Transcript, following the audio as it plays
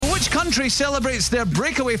country celebrates their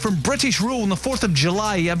breakaway from British rule on the 4th of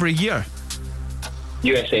July every year?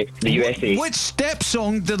 USA. The USA. Which step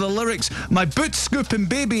song do the lyrics "My boots scooping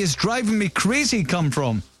baby is driving me crazy" come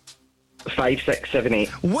from? 5, 6, 7, 8.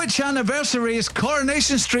 Which anniversary is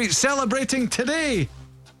Coronation Street celebrating today?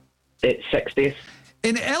 It's 60th.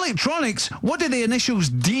 In electronics, what do the initials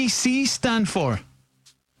DC stand for?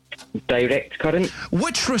 Direct current.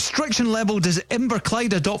 Which restriction level does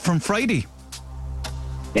Clyde adopt from Friday?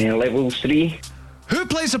 Level 3. Who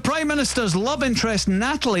plays the Prime Minister's love interest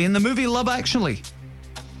Natalie in the movie Love Actually?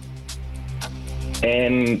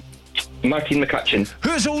 Martin McCutcheon.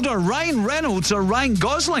 Who is older, Ryan Reynolds or Ryan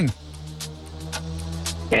Gosling?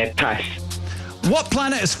 Pass. What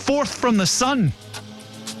planet is fourth from the sun?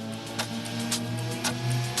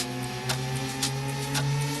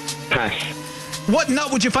 Pass. What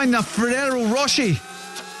nut would you find in a Ferrero Rocher?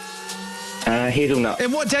 Hazelnut.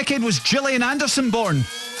 In what decade was Gillian Anderson born?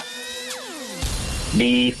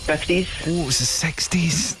 The 50s. Oh, it was the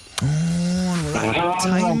 60s. Oh, right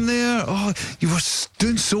time there. Oh, you were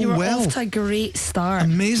doing so You were well. off to a great start.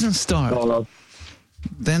 Amazing start. Oh,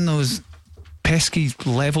 Then those pesky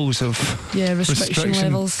levels of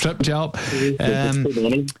restriction levels tripped you up.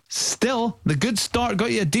 Still, the good start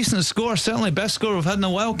got you a decent score. Certainly best score we've had in a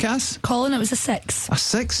while, Cass. Colin, it was a 6. A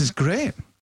 6 is great.